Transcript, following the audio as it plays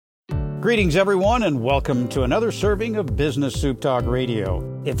Greetings, everyone, and welcome to another serving of Business Soup Talk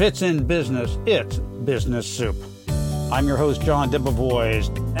Radio. If it's in business, it's Business Soup. I'm your host, John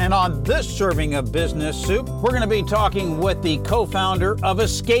Debevoise, and on this serving of Business Soup, we're going to be talking with the co-founder of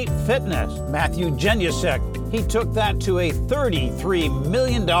Escape Fitness, Matthew Genucek. He took that to a $33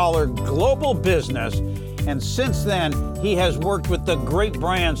 million global business, and since then, he has worked with the great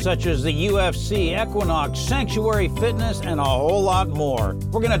brands such as the UFC, Equinox, Sanctuary Fitness, and a whole lot more.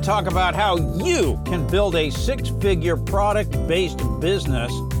 We're going to talk about how you can build a six-figure product-based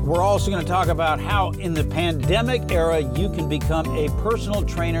business. We're also going to talk about how in the pandemic era, you can become a personal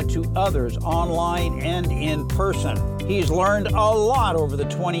trainer to others online and in person. He's learned a lot over the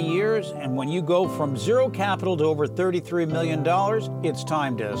 20 years, and when you go from zero capital to over $33 million, it's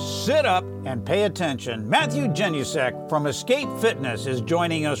time to sit up and pay attention. Matthew Genucek from Escape Fitness is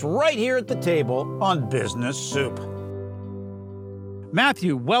joining us right here at the table on Business Soup.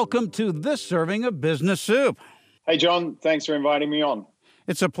 Matthew, welcome to this serving of Business Soup. Hey, John. Thanks for inviting me on.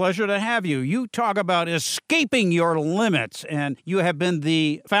 It's a pleasure to have you. You talk about escaping your limits, and you have been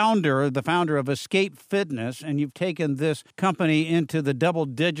the founder of Escape Fitness, and you've taken this company into the double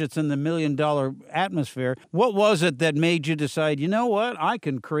digits in the $1 million atmosphere. What was it that made you decide, you know what, I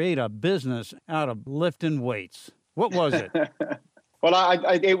can create a business out of lifting weights? What was it? Well,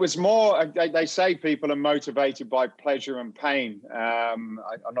 it was more, they say people are motivated by pleasure and pain. I'm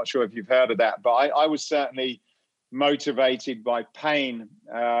not sure if you've heard of that, but I was certainly motivated by pain.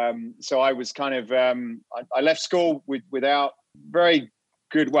 So I was kind of, I left school without very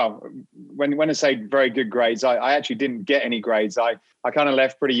good, well, when I say very good grades, I actually didn't get any grades. I kind of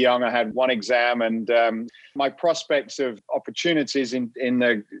left pretty young. I had one exam, and my prospects of opportunities in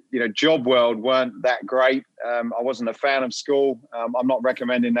the job world weren't that great. I wasn't a fan of school. I'm not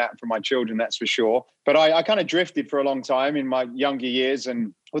recommending that for my children, that's for sure. But I kind of drifted for a long time in my younger years.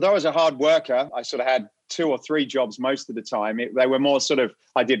 And although I was a hard worker, I sort of had 2 or 3 jobs most of the time. They were more sort of,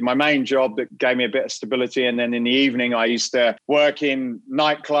 I did my main job that gave me a bit of stability. And then in the evening, I used to work in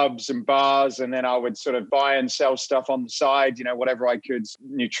nightclubs and bars. And then I would sort of buy and sell stuff on the side, whatever I could,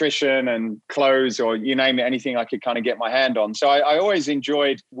 nutrition and clothes, or you name it, anything I could kind of get my hand on. So I always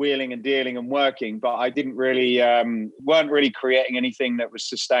enjoyed wheeling and dealing and working, but I didn't really, weren't really creating anything that was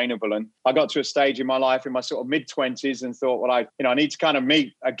sustainable. And I got to a stage in my life in my sort of mid-20s and thought, well, I need to kind of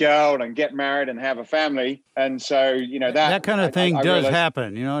meet a girl and get married and have a family. And so, that kind of thing does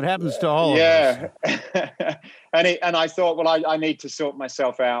happen. It happens to all of us. Yeah. And I thought, well, I need to sort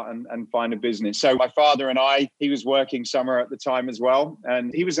myself out and find a business. So my father and he was working somewhere at the time as well.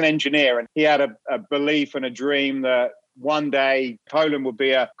 And he was an engineer, and he had a belief and a dream that one day Poland would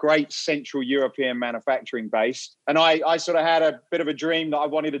be a great Central European manufacturing base. And I sort of had a bit of a dream that I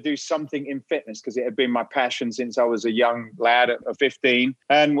wanted to do something in fitness, because it had been my passion since I was a young lad at 15.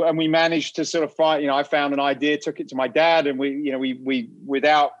 And we managed to sort of find, I found an idea, took it to my dad, and we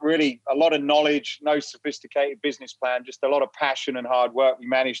without really a lot of knowledge, no sophisticated business plan, just a lot of passion and hard work, we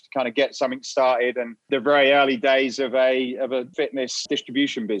managed to kind of get something started. And the very early days of a fitness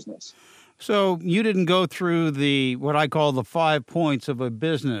distribution business. So you didn't go through what I call the 5 points of a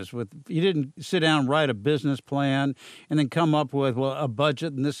business. You didn't sit down and write a business plan and then come up with a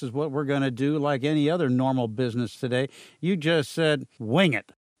budget, and this is what we're going to do like any other normal business today. You just said, wing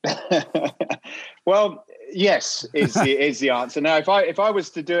it. Well, yes, is the answer. Now, if I was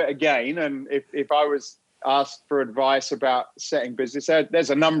to do it again, and if I was asked for advice about setting business,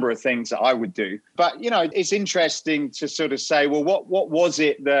 there's a number of things that I would do. But, it's interesting to sort of say, well, what was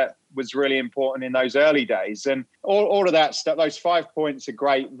it that was really important in those early days? And all of that stuff, those 5 points are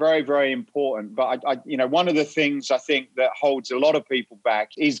great, very, very important. But one of the things I think that holds a lot of people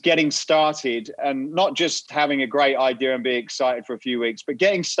back is getting started, and not just having a great idea and be excited for a few weeks, but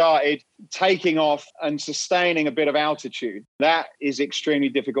getting started, taking off and sustaining a bit of altitude. That is extremely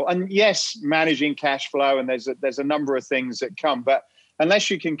difficult. And yes, managing cash flow, and there's a number of things that come, but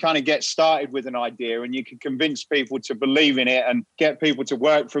unless you can kind of get started with an idea and you can convince people to believe in it and get people to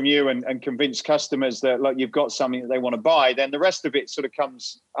work from you and convince customers that, look, you've got something that they want to buy, then the rest of it sort of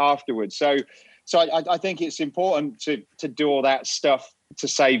comes afterwards. So I think it's important to do all that stuff to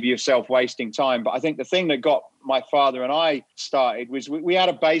save yourself wasting time. But I think the thing that got my father and I started was we had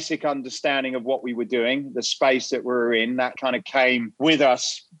a basic understanding of what we were doing, the space that we were in. That kind of came with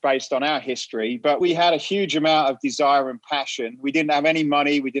us based on our history. But we had a huge amount of desire and passion. We didn't have any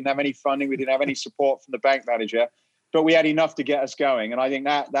money. We didn't have any funding. We didn't have any support from the bank manager. But we had enough to get us going. And I think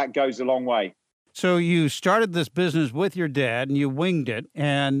that goes a long way. So you started this business with your dad and you winged it.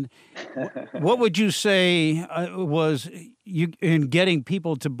 And what would you say was you in getting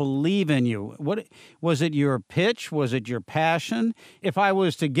people to believe in you? What was it, your pitch? Was it your passion? If I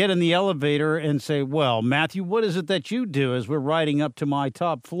was to get in the elevator and say, well, Matthew, what is it that you do as we're riding up to my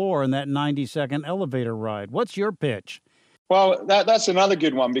top floor in that 90-second elevator ride? What's your pitch? Well, that's another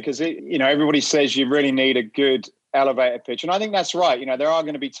good one because everybody says you really need a good elevator pitch. And I think that's right. There are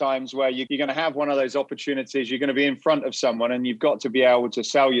going to be times where you're going to have one of those opportunities. You're going to be in front of someone and you've got to be able to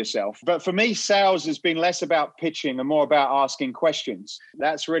sell yourself. But for me, sales has been less about pitching and more about asking questions.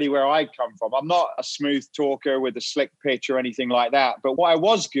 That's really where I come from. I'm not a smooth talker with a slick pitch or anything like that. But what I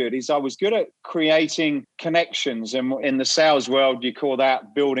was good is I was good at creating connections. And in the sales world, you call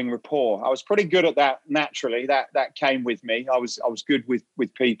that building rapport. I was pretty good at that naturally. That came with me. I was good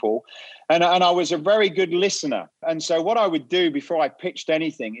with people. And I was a very good listener. And so what I would do before I pitched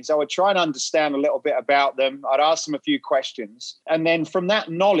anything is I would try and understand a little bit about them. I'd ask them a few questions. And then from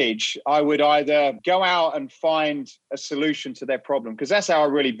that knowledge, I would either go out and find a solution to their problem, because that's how I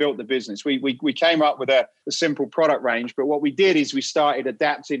really built the business. We came up with a simple product range. But what we did is we started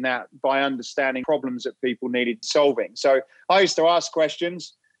adapting that by understanding problems that people needed solving. So I used to ask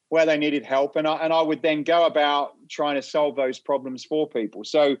questions where they needed help. And I would then go about trying to solve those problems for people.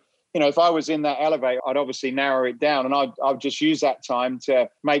 So if I was in that elevator, I'd obviously narrow it down and I'd just use that time to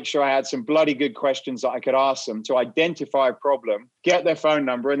make sure I had some bloody good questions that I could ask them to identify a problem, get their phone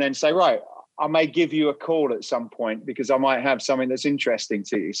number, and then say, right, I may give you a call at some point because I might have something that's interesting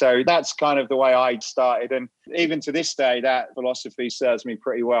to you. So that's kind of the way I started. And even to this day, that philosophy serves me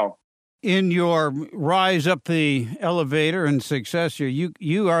pretty well. In your rise up the elevator and success here,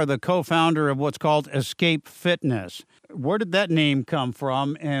 you are the co-founder of what's called Escape Fitness. Where did that name come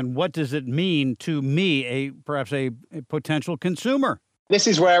from, and what does it mean to me, perhaps a potential consumer? This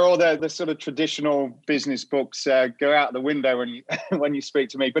is where all the sort of traditional business books go out the window when you speak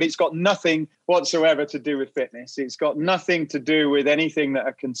to me. But it's got nothing whatsoever to do with fitness. It's got nothing to do with anything that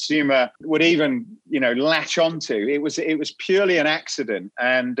a consumer would even, latch onto. It was purely an accident.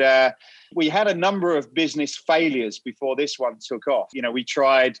 And we had a number of business failures before this one took off. We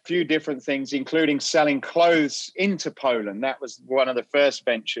tried a few different things, including selling clothes into Poland. That was one of the first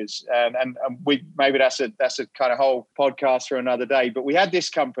ventures. And we maybe that's a kind of whole podcast for another day. But we had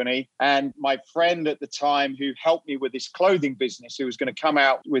this company, and my friend at the time who helped me with this clothing business, who was going to come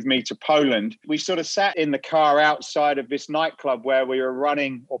out with me to Poland, we sort of sat in the car outside of this nightclub where we were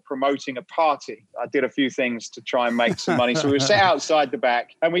running or promoting a party. I did a few things to try and make some money. So we were sat outside the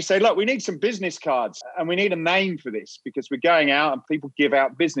back and we said, look, we need some business cards and we need a name for this because we're going out and people give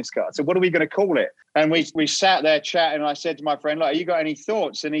out business cards. So what are we going to call it? And we sat there chatting and I said to my friend, look, have you got any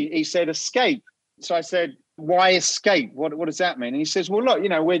thoughts? And he said, Escape. So I said, why escape? What does that mean? And he says, well, look,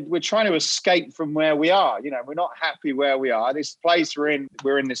 we're trying to escape from where we are. We're not happy where we are. This place we're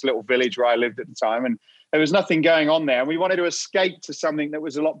in this little village where I lived at the time, and there was nothing going on there. And we wanted to escape to something that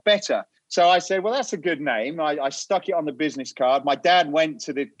was a lot better. So I said, well, that's a good name. I stuck it on the business card. My dad went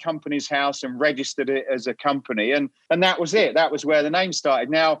to the company's house and registered it as a company. And that was it. That was where the name started.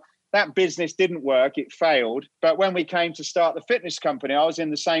 Now, that business didn't work. It failed. But when we came to start the fitness company, I was in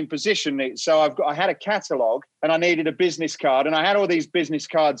the same position. So I had a catalog and I needed a business card. And I had all these business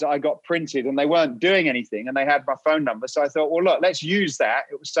cards that I got printed and they weren't doing anything. And they had my phone number. So I thought, well, look, let's use that.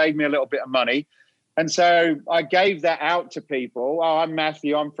 It would save me a little bit of money. And so I gave that out to people. Oh, I'm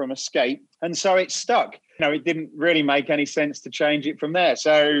Matthew. I'm from Escape. And so it stuck. It didn't really make any sense to change it from there.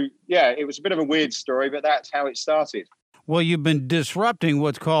 So, yeah, it was a bit of a weird story, but that's how it started. Well, you've been disrupting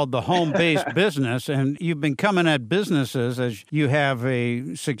what's called the home-based business, and you've been coming at businesses as you have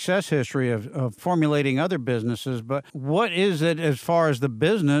a success history of formulating other businesses. But what is it as far as the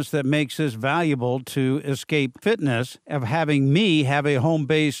business that makes this valuable to Escape Fitness of having me have a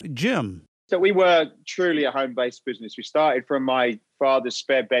home-based gym? So we were truly a home-based business. We started from my father's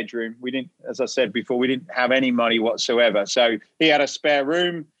spare bedroom. We didn't, as I said before, we didn't have any money whatsoever. So he had a spare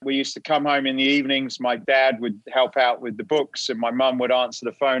room. We used to come home in the evenings. My dad would help out with the books and my mum would answer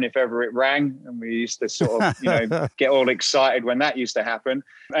the phone if ever it rang. And we used to sort of, get all excited when that used to happen.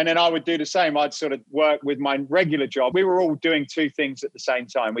 And then I would do the same. I'd sort of work with my regular job. We were all doing two things at the same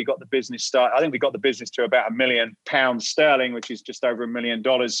time. We got the business started. I think we got the business to about £1 million sterling, which is just over $1 million,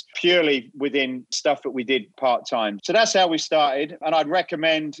 purely within stuff that we did part-time. So that's how we started. And I'd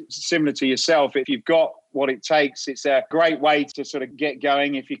recommend, similar to yourself, if you've got what it takes, it's a great way to sort of get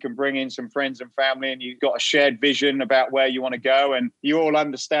going if you can bring in some friends and family and you've got a shared vision about where you want to go and you all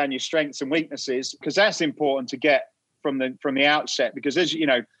understand your strengths and weaknesses, because that's important to get from the outset. Because as you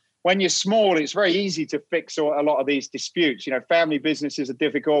know, when you're small, it's very easy to fix a lot of these disputes. Family businesses are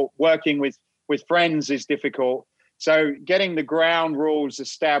difficult. Working with with friends is difficult. So getting the ground rules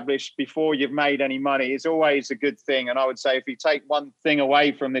established before you've made any money is always a good thing. And I would say if you take one thing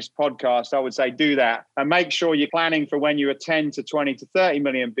away from this podcast, I would say do that and make sure you're planning for when you're a 10 to 20 to 30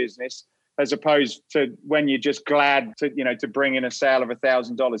 million business, as opposed to when you're just glad to bring in a sale of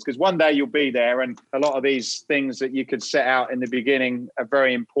 $1,000, because one day you'll be there. And a lot of these things that you could set out in the beginning are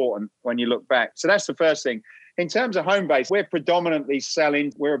very important when you look back. So that's the first thing. In terms of Homebase, we're predominantly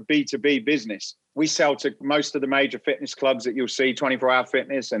we're a B2B business. We sell to most of the major fitness clubs that you'll see, 24 Hour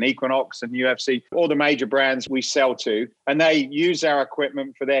Fitness and Equinox and UFC, all the major brands we sell to, and they use our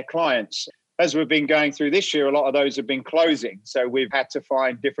equipment for their clients. As we've been going through this year, a lot of those have been closing. So we've had to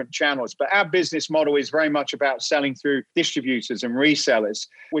find different channels. But our business model is very much about selling through distributors and resellers,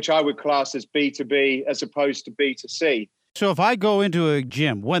 which I would class as B2B as opposed to B2C. So if I go into a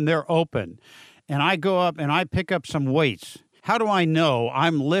gym when they're open and I go up and I pick up some weights, how do I know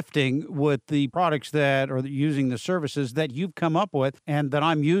I'm lifting with the products that or using the services that you've come up with and that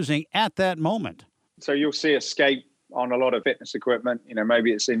I'm using at that moment? So you'll see Escape on a lot of fitness equipment.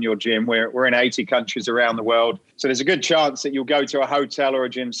 Maybe it's in your gym. We're in 80 countries around the world. So there's a good chance that you'll go to a hotel or a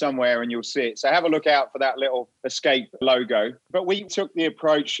gym somewhere and you'll see it. So have a look out for that little Escape logo. But we took the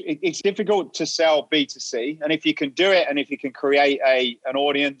approach, it's difficult to sell B2C. And if you can do it and if you can create an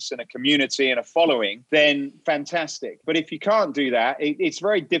audience and a community and a following, then fantastic. But if you can't do that, it's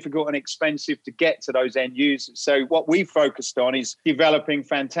very difficult and expensive to get to those end users. So what we focused on is developing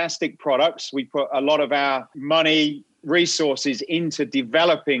fantastic products. We put a lot of our money, resources into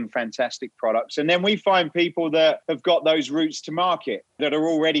developing fantastic products. And then we find people that have got those routes to market that are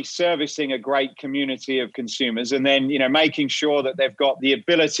already servicing a great community of consumers. And then, making sure that they've got the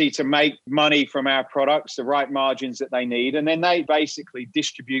ability to make money from our products, the right margins that they need. And then they basically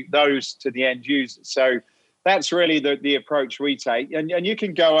distribute those to the end users. So that's really the approach we take. And you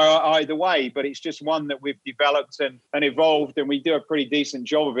can go either way, but it's just one that we've developed and evolved. And we do a pretty decent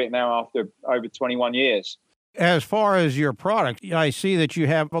job of it now after over 21 years. As far as your product, I see that you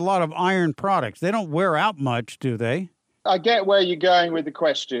have a lot of iron products. They don't wear out much, do they? I get where you're going with the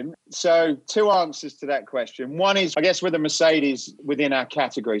question. So 2 answers to that question. One is, I guess, we're the Mercedes within our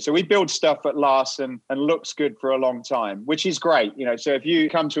category. So we build stuff that lasts and looks good for a long time, which is great. So if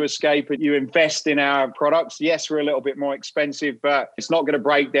you come to Escape and you invest in our products, yes, we're a little bit more expensive, but it's not going to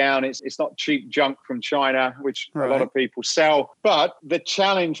break down. It's not cheap junk from China, which a lot of people sell. But the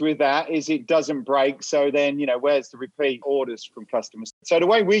challenge with that is it doesn't break. So then, where's the repeat orders from customers? So the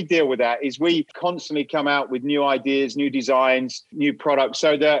way we deal with that is we constantly come out with new ideas, new designs, new products,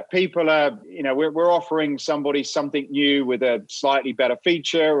 so that people are, we're offering somebody something new with a slightly better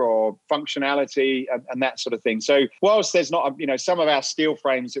feature or functionality and that sort of thing. So whilst there's not, some of our steel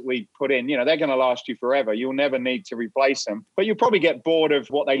frames that we put in, they're going to last you forever. You'll never need to replace them, but you'll probably get bored of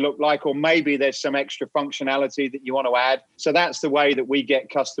what they look like, or maybe there's some extra functionality that you want to add. So that's the way that we get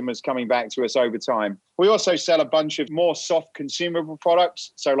customers coming back to us over time. We also sell a bunch of more soft consumable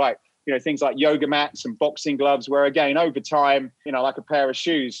products. So like, things like yoga mats and boxing gloves, where again, over time, like a pair of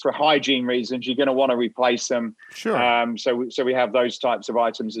shoes, for hygiene reasons, you're going to want to replace them. Sure. So we have those types of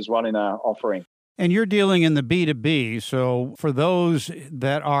items as well in our offering. And you're dealing in the B2B. So for those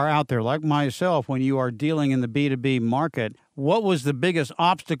that are out there, like myself, when you are dealing in the B2B market, what was the biggest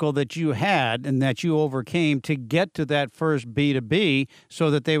obstacle that you had and that you overcame to get to that first B2B so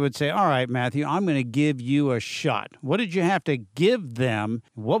that they would say, all right, Matthew, I'm going to give you a shot? What did you have to give them?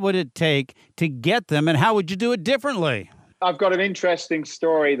 What would it take to get them? And how would you do it differently? I've got an interesting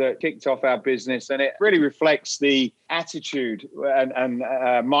story that kicked off our business, and it really reflects the attitude and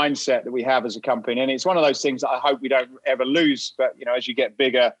mindset that we have as a company. And it's one of those things that I hope we don't ever lose. But, as you get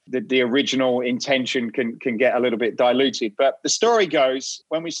bigger, the original intention can get a little bit diluted. But the story goes,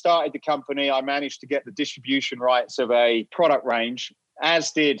 when we started the company, I managed to get the distribution rights of a product range,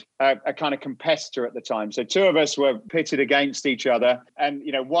 as did a kind of competitor at the time. So 2 of us were pitted against each other. And,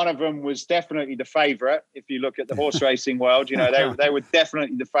 one of them was definitely the favorite. If you look at the horse racing world, they were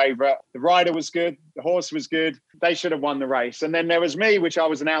definitely the favorite. The rider was good. The horse was good. They should have won the race. And then there was me, which I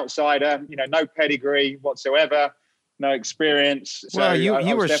was an outsider, no pedigree whatsoever. No experience. So well,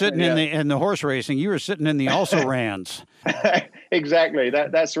 you were sitting in the horse racing. You were sitting in the also-rans. Exactly.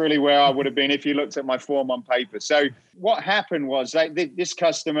 That's really where I would have been if you looked at my form on paper. So what happened was this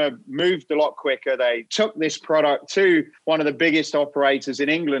customer moved a lot quicker. They took this product to one of the biggest operators in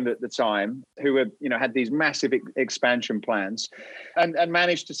England at the time, who had these massive expansion plans, and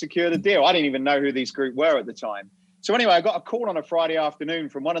managed to secure the deal. I didn't even know who these group were at the time. So anyway, I got a call on a Friday afternoon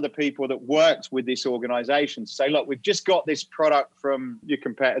from one of the people that worked with this organization to say, look, we've just got this product from your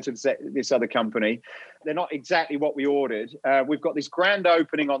competitor, this other company. They're not exactly what we ordered. We've got this grand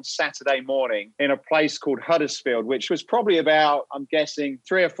opening on Saturday morning in a place called Huddersfield, which was probably about, I'm guessing,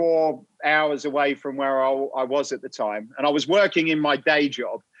 3 or 4 hours away from where I was at the time. And I was working in my day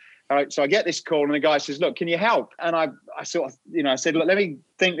job. So I get this call and the guy says, look, can you help? And I sort of, I said, look, let me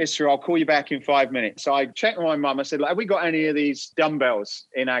think this through. I'll call you back in 5 minutes. So I checked with my mum. I said, look, have we got any of these dumbbells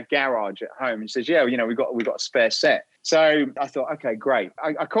in our garage at home? And she says, yeah, we've got a spare set. So I thought, okay, great.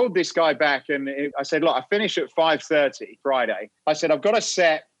 I called this guy back and I said, look, I finish at 5:30 Friday. I said, I've got a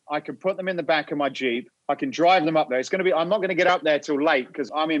set. I can put them in the back of my Jeep. I can drive them up there. I'm not going to get up there till late because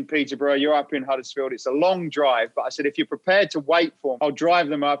I'm in Peterborough. You're up in Huddersfield. It's a long drive. But I said, if you're prepared to wait for them, I'll drive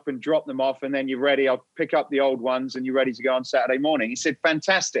them up and drop them off. And then you're ready. I'll pick up the old ones and you're ready to go on Saturday morning. He said,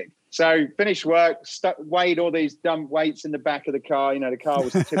 fantastic. So finished work, weighed all these dumb weights in the back of the car. The car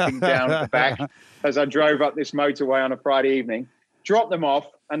was tipping down at the back as I drove up this motorway on a Friday evening. Dropped them off,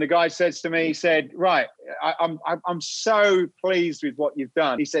 and the guy says to me, he said, right, I'm so pleased with what you've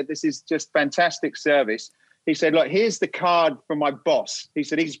done. He said, this is just fantastic service. He said, look, here's the card from my boss. He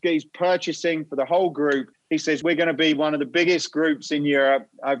said, he's purchasing for the whole group. He says, we're going to be one of the biggest groups in Europe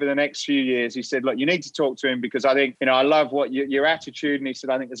over the next few years. He said, look, you need to talk to him because I think, I love what your attitude. And he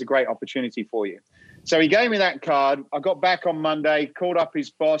said, I think there's a great opportunity for you. So he gave me that card. I got back on Monday, called up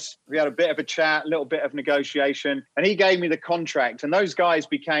his boss. We had a bit of a chat, a little bit of negotiation, and he gave me the contract. And those guys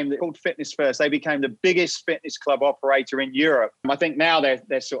called Fitness First. They became the biggest fitness club operator in Europe. I think now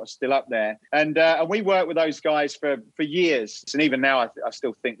they're sort of still up there. And we worked with those guys for years. And even now, I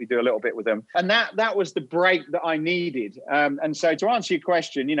still think we do a little bit with them. And that was the break that I needed. And so to answer your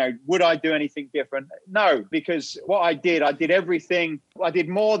question, would I do anything different? No, because what I did everything. I did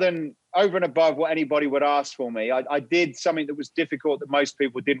more than over and above what anybody would ask for me. I did something that was difficult that most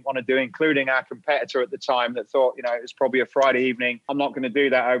people didn't want to do, including our competitor at the time that thought, it was probably a Friday evening. I'm not going to do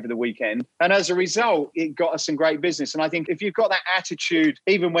that over the weekend. And as a result, it got us some great business. And I think if you've got that attitude,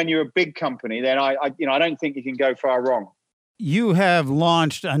 even when you're a big company, then I don't think you can go far wrong. You have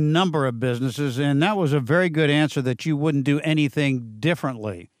launched a number of businesses, and that was a very good answer that you wouldn't do anything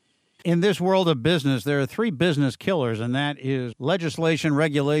differently. In this world of business, there are 3 business killers, and that is legislation,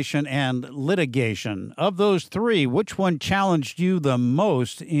 regulation, and litigation. Of those 3, which one challenged you the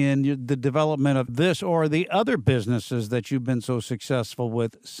most in the development of this or the other businesses that you've been so successful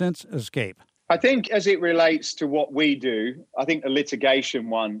with since Escape? I think as it relates to what we do, I think the litigation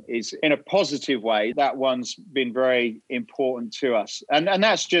one is in a positive way. That one's been very important to us. And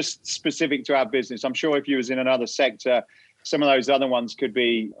that's just specific to our business. I'm sure if you was in another sector, some of those other ones could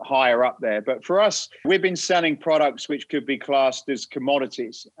be higher up there. But for us, we've been selling products which could be classed as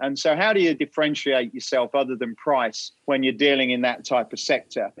commodities. And so how do you differentiate yourself other than price when you're dealing in that type of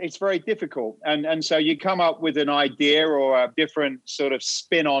sector? It's very difficult. And so you come up with an idea or a different sort of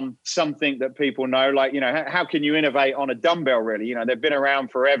spin on something that people know, like, how can you innovate on a dumbbell, really? They've been around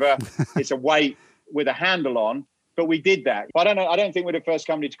forever. It's a weight with a handle on. But we did that. I don't think we're the first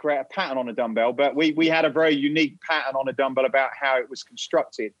company to create a pattern on a dumbbell, but we had a very unique pattern on a dumbbell about how it was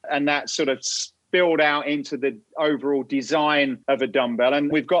constructed. And that sort of spilled out into the overall design of a dumbbell.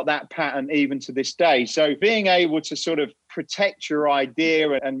 And we've got that pattern even to this day. So being able to sort of protect your idea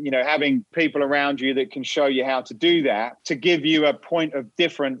and having people around you that can show you how to do that to give you a point of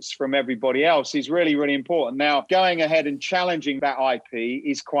difference from everybody else is really, really important. Now, going ahead and challenging that IP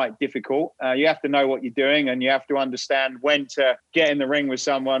is quite difficult. You have to know what you're doing and you have to understand when to get in the ring with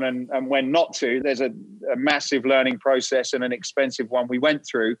someone and when not to. There's a massive learning process and an expensive one we went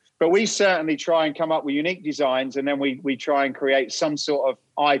through. But we certainly try and come up with unique designs, and then we try and create some sort of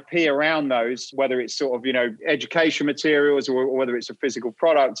IP around those, whether it's sort of, education materials or whether it's a physical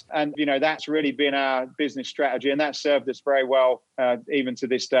product. And, that's really been our business strategy, and that served us very well even to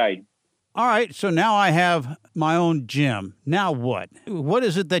this day. All right, so now I have my own gym. Now what? What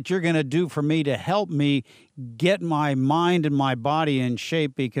is it that you're going to do for me to help me get my mind and my body in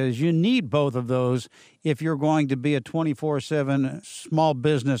shape? Because you need both of those if you're going to be a 24/7 small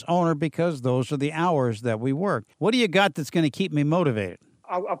business owner, because those are the hours that we work. What do you got that's going to keep me motivated?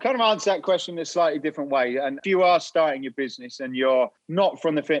 I'll kind of answer that question in a slightly different way. And if you are starting your business and you're not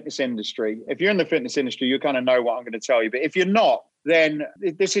from the fitness industry, if you're in the fitness industry, you kind of know what I'm going to tell you. But if you're not, then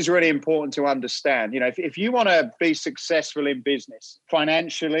this is really important to understand. If you want to be successful in business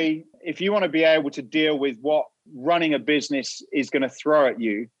financially, if you want to be able to deal with what running a business is going to throw at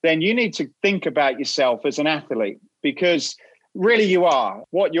you, then you need to think about yourself as an athlete, because really you are.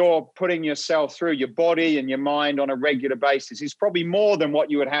 What you're putting yourself through, your body and your mind on a regular basis, is probably more than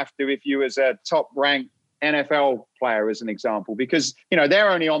what you would have to if you was a top-ranked NFL player as an example, because, they're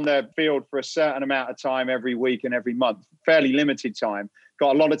only on the field for a certain amount of time every week and every month, fairly limited time,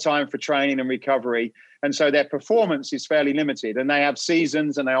 got a lot of time for training and recovery. And so their performance is fairly limited, and they have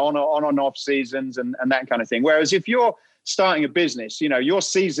seasons and they're on and off seasons and that kind of thing. Whereas if you're starting a business, your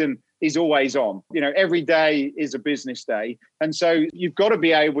season is always on. Every day is a business day. And so you've got to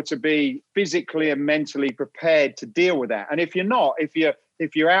be able to be physically and mentally prepared to deal with that. And if you're not, if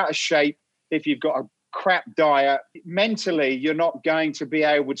you're out of shape, if you've got a crap diet, mentally, you're not going to be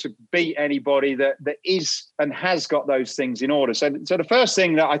able to beat anybody that is and has got those things in order. So the first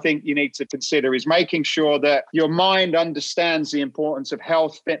thing that I think you need to consider is making sure that your mind understands the importance of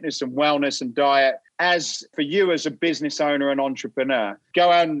health, fitness, and wellness and diet. As for you as a business owner and entrepreneur,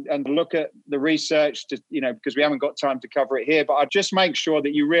 go out and look at the research, because we haven't got time to cover it here, but I'd just make sure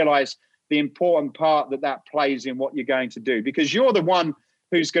that you realize the important part that plays in what you're going to do, because you're the one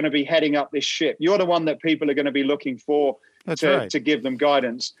who's going to be heading up this ship. You're the one that people are going to be looking for to give them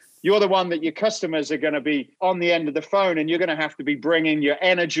guidance. You're the one that your customers are going to be on the end of the phone, and you're going to have to be bringing your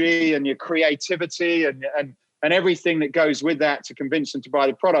energy and your creativity and everything that goes with that to convince them to buy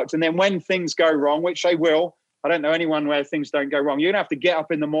the product. And then when things go wrong, which they will, I don't know anyone where things don't go wrong, you're going to have to get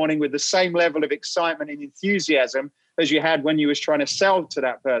up in the morning with the same level of excitement and enthusiasm as you had when you was trying to sell to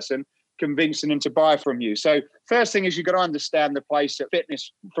that person, convincing them to buy from you. So first thing is you've got to understand the place of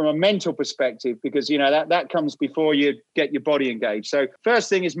fitness from a mental perspective, because that comes before you get your body engaged. So first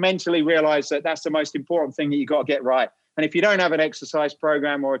thing is mentally realize that that's the most important thing that you've got to get right. And if you don't have an exercise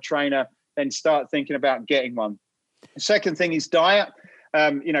program or a trainer, then start thinking about getting one. The second thing is diet.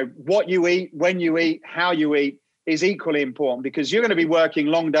 What you eat, when you eat, how you eat is equally important, because you're going to be working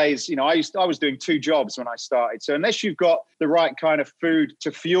long days. I was doing 2 jobs when I started. So unless you've got the right kind of food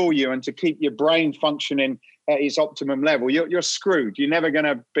to fuel you and to keep your brain functioning at its optimum level, you're screwed. You're never going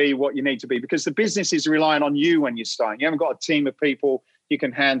to be what you need to be, because the business is relying on you when you're starting. You haven't got a team of people you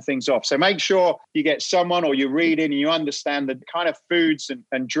can hand things off. So make sure you get someone, or you read in and you understand the kind of foods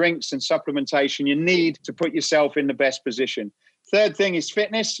and drinks and supplementation you need to put yourself in the best position. Third thing is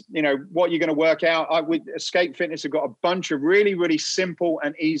fitness. What you're going to work out. With Escape Fitness, have got a bunch of really, really simple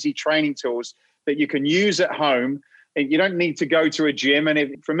and easy training tools that you can use at home. And you don't need to go to a gym.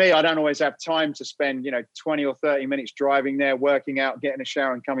 And for me, I don't always have time to spend, 20 or 30 minutes driving there, working out, getting a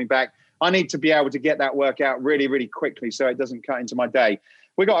shower and coming back. I need to be able to get that workout really, really quickly so it doesn't cut into my day.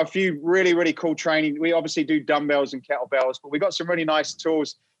 We got a few really, really cool training. We obviously do dumbbells and kettlebells, but we got some really nice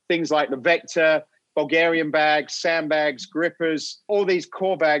tools, things like the Vector, Bulgarian bags, sandbags, grippers, all these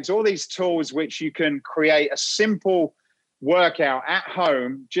core bags, all these tools which you can create a simple workout at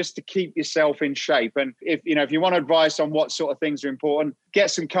home just to keep yourself in shape. And if you want advice on what sort of things are important, get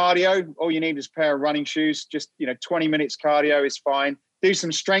some cardio. All you need is a pair of running shoes. Just 20 minutes cardio is fine. Do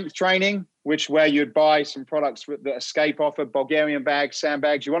some strength training, where you'd buy some products that Escape offer, Bulgarian bags,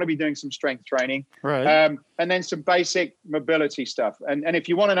 sandbags. You want to be doing some strength training. Right. And then some basic mobility stuff. And if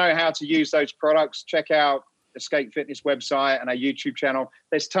you want to know how to use those products, check out Escape Fitness website and our YouTube channel.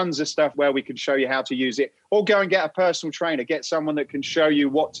 There's tons of stuff where we can show you how to use it. Or go and get a personal trainer. Get someone that can show you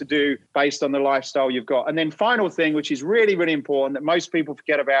what to do based on the lifestyle you've got. And then final thing, which is really, really important that most people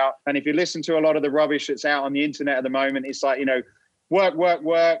forget about, and if you listen to a lot of the rubbish that's out on the internet at the moment, it's like,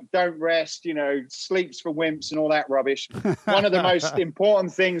 work, don't rest, sleeps for wimps and all that rubbish. One of the most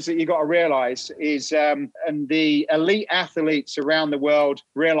important things that you got to realize is, and the elite athletes around the world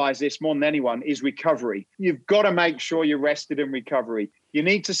realize this more than anyone, is recovery. You've got to make sure you're rested in recovery. You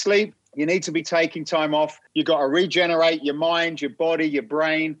need to sleep. You need to be taking time off. You've got to regenerate your mind, your body, your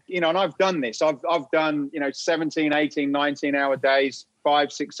brain. And I've done this. I've done, 17, 18, 19-hour days,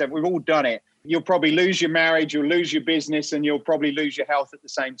 5, 6, 7. We've all done it. You'll probably lose your marriage, you'll lose your business, and you'll probably lose your health at the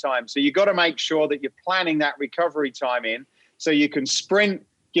same time. So you've got to make sure that you're planning that recovery time in so you can sprint,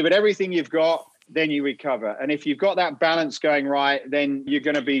 give it everything you've got, then you recover. And if you've got that balance going right, then you're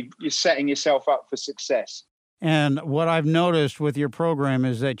setting yourself up for success. And what I've noticed with your program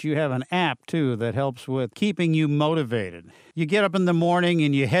is that you have an app, too, that helps with keeping you motivated. You get up in the morning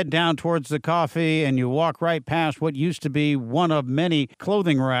and you head down towards the coffee and you walk right past what used to be one of many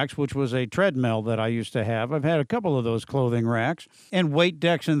clothing racks, which was a treadmill that I used to have. I've had a couple of those clothing racks and weight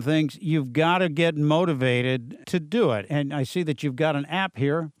decks and things. You've got to get motivated to do it. And I see that you've got an app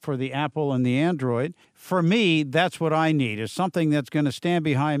here for the Apple and the Android. For me, that's what I need, is something that's going to stand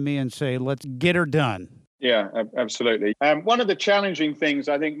behind me and say, let's get her done. Yeah, absolutely. One of the challenging things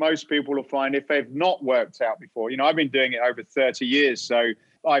I think most people will find if they've not worked out before, I've been doing it over 30 years. So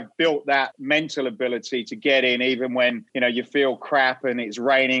I've built that mental ability to get in even when, you feel crap and it's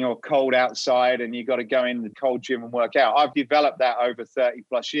raining or cold outside and you've got to go in the cold gym and work out. I've developed that over 30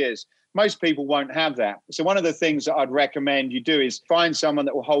 plus years. Most people won't have that. So one of the things that I'd recommend you do is find someone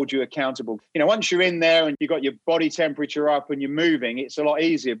that will hold you accountable. Once you're in there and you've got your body temperature up and you're moving, it's a lot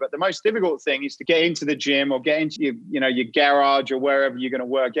easier. But the most difficult thing is to get into the gym or get into your garage or wherever you're going to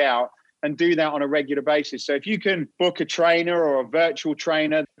work out and do that on a regular basis. So if you can book a trainer or a virtual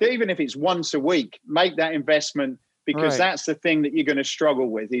trainer, even if it's once a week, make that investment, because that's the thing that you're going to struggle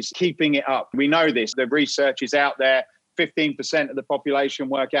with, is keeping it up. We know this. The research is out there. 15% of the population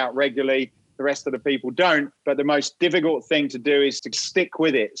work out regularly. The rest of the people don't. But the most difficult thing to do is to stick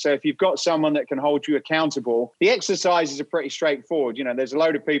with it. So if you've got someone that can hold you accountable, the exercises are pretty straightforward. There's a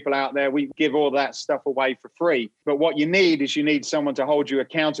load of people out there. We give all that stuff away for free. But what you need is someone to hold you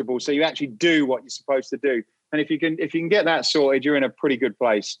accountable so you actually do what you're supposed to do. And if you can get that sorted, you're in a pretty good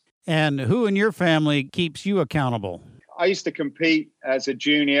place. And who in your family keeps you accountable? I used to compete as a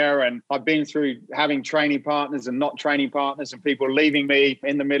junior, and I've been through having training partners and not training partners and people leaving me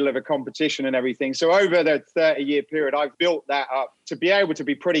in the middle of a competition and everything. So over the 30-year period, I've built that up to be able to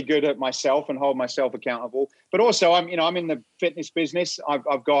be pretty good at myself and hold myself accountable. But also, I'm in the fitness business.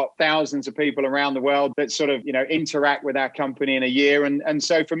 I've got thousands of people around the world that sort of, interact with our company in a year. And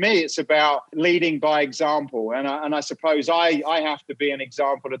so for me, it's about leading by example. And I suppose I have to be an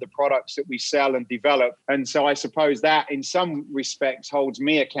example of the products that we sell and develop. And so I suppose that in some respects holds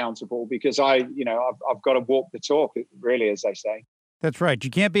me accountable, because I've got to walk the talk, really, as they say. That's right. You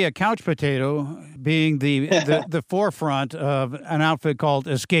can't be a couch potato being the forefront of an outfit called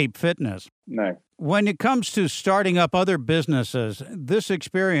Escape Fitness. No. When it comes to starting up other businesses, this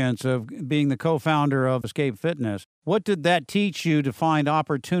experience of being the co-founder of Escape Fitness, what did that teach you to find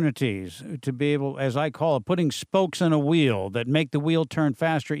opportunities to be able, as I call it, putting spokes in a wheel that make the wheel turn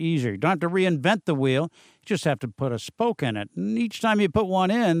faster, easier? You don't have to reinvent the wheel. You just have to put a spoke in it. And each time you put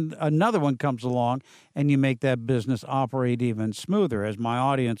one in, another one comes along and you make that business operate even smoother, as my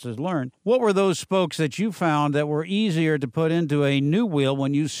audience has learned. What were those spokes that you found that were easier to put into a new wheel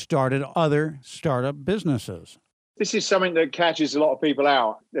when you started other startup businesses? This is something that catches a lot of people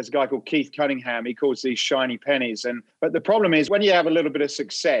out. There's a guy called Keith Cunningham. He calls these shiny pennies. But the problem is when you have a little bit of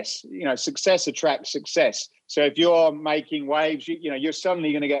success, success attracts success. So if you're making waves, you're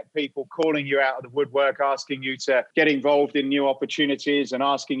suddenly going to get people calling you out of the woodwork, asking you to get involved in new opportunities and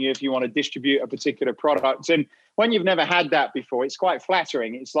asking you if you want to distribute a particular product. And when you've never had that before, it's quite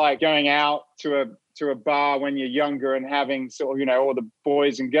flattering. It's like going out to a bar when you're younger and having sort of, all the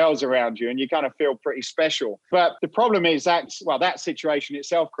boys and girls around you, and you kind of feel pretty special. But the problem is that situation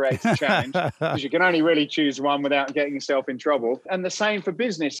itself creates a challenge because you can only really choose one without getting yourself in trouble. And the same for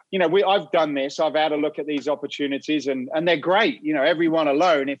business. I've done this. I've had a look at these opportunities and they're great. Everyone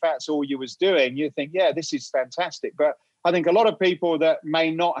alone, if that's all you was doing, you think, yeah, this is fantastic. But I think a lot of people that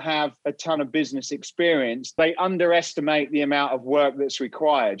may not have a ton of business experience, they underestimate the amount of work that's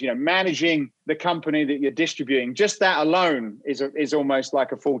required. Managing the company that you're distributing, just that alone is almost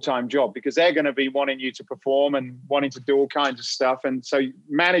like a full-time job, because they're going to be wanting you to perform and wanting to do all kinds of stuff. And so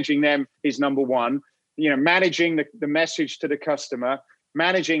managing them is number one. Managing the message to the customer,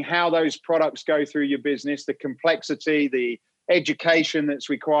 managing how those products go through your business, the complexity, the education that's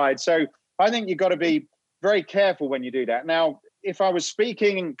required. So I think you've got to be very careful when you do that. Now, if I was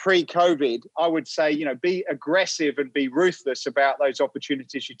speaking pre-COVID, I would say, be aggressive and be ruthless about those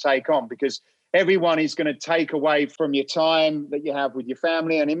opportunities you take on, because everyone is going to take away from your time that you have with your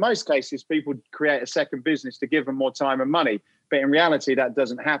family. And in most cases, people create a second business to give them more time and money. But in reality, that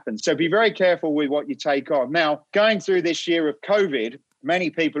doesn't happen. So be very careful with what you take on. Now, going through this year of COVID,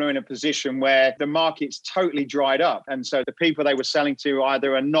 many people are in a position where the market's totally dried up. And so the people they were selling to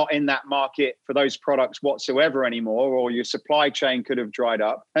either are not in that market for those products whatsoever anymore, or your supply chain could have dried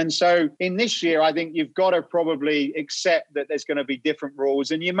up. And so in this year, I think you've got to probably accept that there's going to be different rules,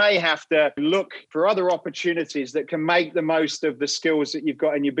 and you may have to look for other opportunities that can make the most of the skills that you've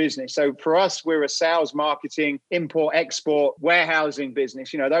got in your business. So for us, we're a sales, marketing, import, export, warehousing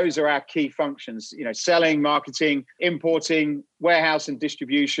business. Those are our key functions, selling, marketing, importing, warehouse and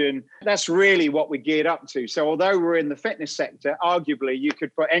distribution. That's really what we're geared up to. So although we're in the fitness sector, arguably you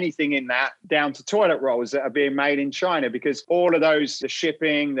could put anything in that, down to toilet rolls that are being made in China, because all of those, the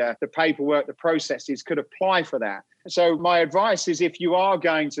shipping, the paperwork, the processes could apply for that. So my advice is, if you are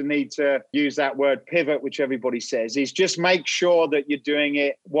going to need to use that word pivot, which everybody says, is just make sure that you're doing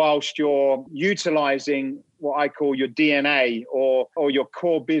it whilst you're utilizing what I call your DNA or your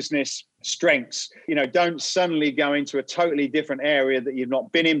core business strengths. Don't suddenly go into a totally different area that you've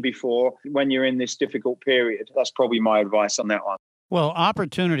not been in before when you're in this difficult period. That's probably my advice on that one. Well,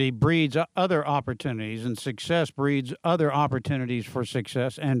 opportunity breeds other opportunities, and success breeds other opportunities for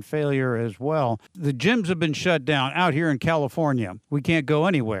success and failure as well. The gyms have been shut down out here in California. We can't go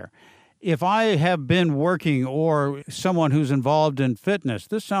anywhere. If I have been working or someone who's involved in fitness,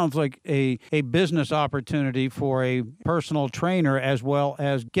 this sounds like a business opportunity for a personal trainer, as well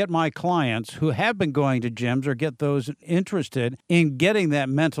as get my clients who have been going to gyms or get those interested in getting that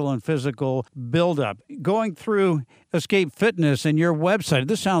mental and physical buildup. Going through Escape Fitness and your website,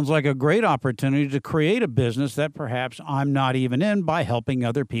 this sounds like a great opportunity to create a business that perhaps I'm not even in by helping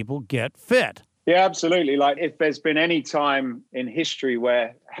other people get fit. Yeah, absolutely. Like if there's been any time in history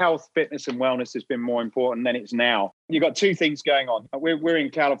where health, fitness and wellness has been more important than it's now. You've got two things going on. We're in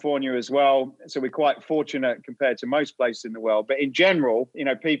California as well, so we're quite fortunate compared to most places in the world. But in general,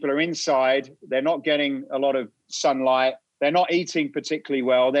 people are inside. They're not getting a lot of sunlight. They're not eating particularly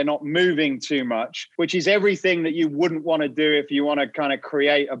well. They're not moving too much, which is everything that you wouldn't want to do if you want to kind of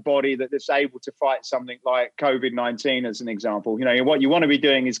create a body that's able to fight something like COVID-19, as an example. What you want to be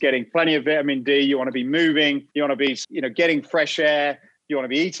doing is getting plenty of vitamin D. You want to be moving. You want to be, getting fresh air. You want to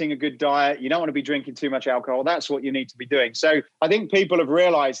be eating a good diet. You don't want to be drinking too much alcohol. That's what you need to be doing. So I think people have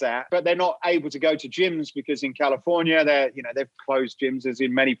realized that, but they're not able to go to gyms because in California, they've closed gyms as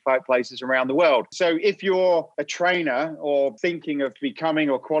in many places around the world. So if you're a trainer or thinking of becoming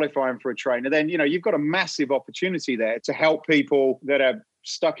or qualifying for a trainer, then, you've got a massive opportunity there to help people that are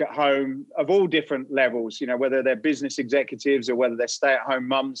stuck at home of all different levels, whether they're business executives or whether they're stay-at-home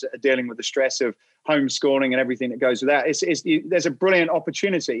mums that are dealing with the stress of homeschooling and everything that goes with that. There's a brilliant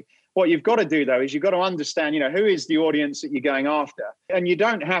opportunity. What you've got to do, though, is you've got to understand, who is the audience that you're going after. And you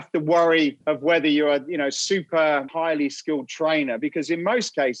don't have to worry of whether you're a, super highly skilled trainer, because in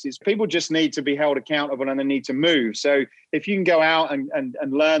most cases, people just need to be held accountable and they need to move. So if you can go out and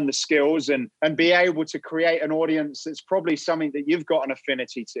learn the skills and be able to create an audience that's probably something that you've got an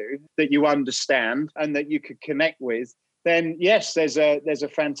affinity to, that you understand and that you could connect with, then yes, there's a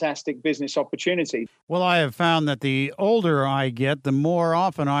fantastic business opportunity. Well, I have found that the older I get, the more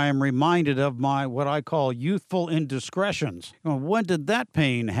often I am reminded of my what I call youthful indiscretions. When did that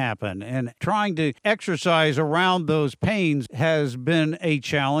pain happen? And trying to exercise around those pains has been a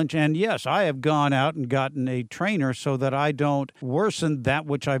challenge. And yes, I have gone out and gotten a trainer so that I don't worsen that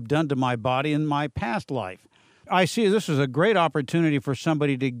which I've done to my body in my past life. I see this as a great opportunity for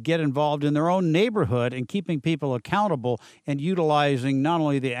somebody to get involved in their own neighborhood and keeping people accountable and utilizing not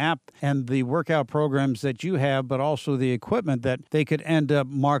only the app and the workout programs that you have, but also the equipment that they could end up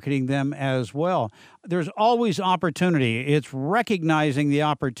marketing them as well. There's always opportunity. It's recognizing the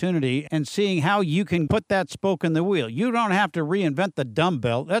opportunity and seeing how you can put that spoke in the wheel. You don't have to reinvent the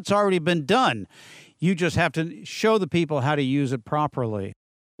dumbbell. That's already been done. You just have to show the people how to use it properly.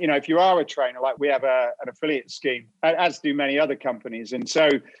 If you are a trainer, like we have an affiliate scheme, as do many other companies. And so,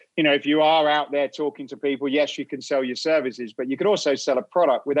 if you are out there talking to people, yes, you can sell your services, but you could also sell a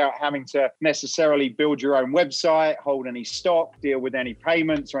product without having to necessarily build your own website, hold any stock, deal with any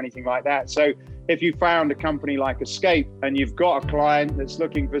payments or anything like that. So if you found a company like Escape and you've got a client that's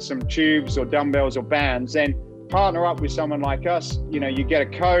looking for some tubes or dumbbells or bands, then partner up with someone like us. You get a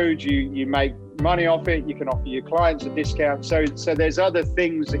code, you make money off it, you can offer your clients a discount. So there's other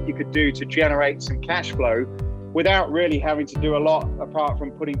things that you could do to generate some cash flow without really having to do a lot apart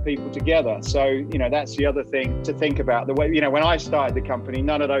from putting people together. So, that's the other thing to think about. The way, when I started the company,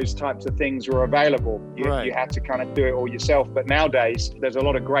 none of those types of things were available. You had to kind of do it all yourself. But nowadays, there's a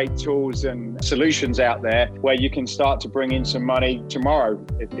lot of great tools and solutions out there where you can start to bring in some money tomorrow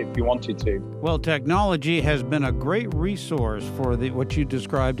if you wanted to. Well, technology has been a great resource for what you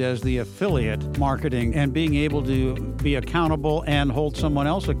described as the affiliate marketing and being able to be accountable and hold someone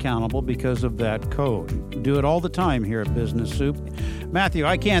else accountable because of that code. Do it all the time here at Business Soup. Matthew,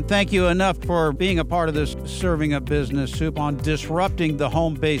 I can't thank you enough for being a part of this Serving of Business Soup on disrupting the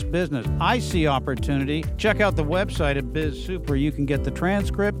home-based business. I see opportunity. Check out the website at Biz Soup where you can get the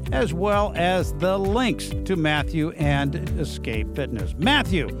transcript as well as the links to Matthew and Escape Fitness.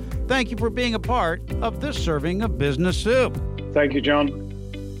 Matthew, thank you for being a part of this Serving of Business Soup. Thank you, John.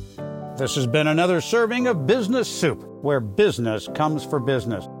 This has been another Serving of Business Soup, where business comes for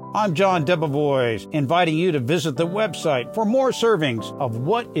business. I'm John Debevoise, inviting you to visit the website for more servings of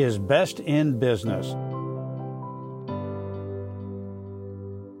what is best in business.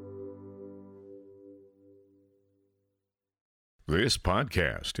 This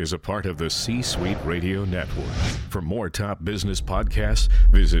podcast is a part of the C-Suite Radio Network. For more top business podcasts,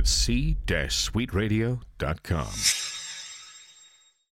 visit c-suiteradio.com.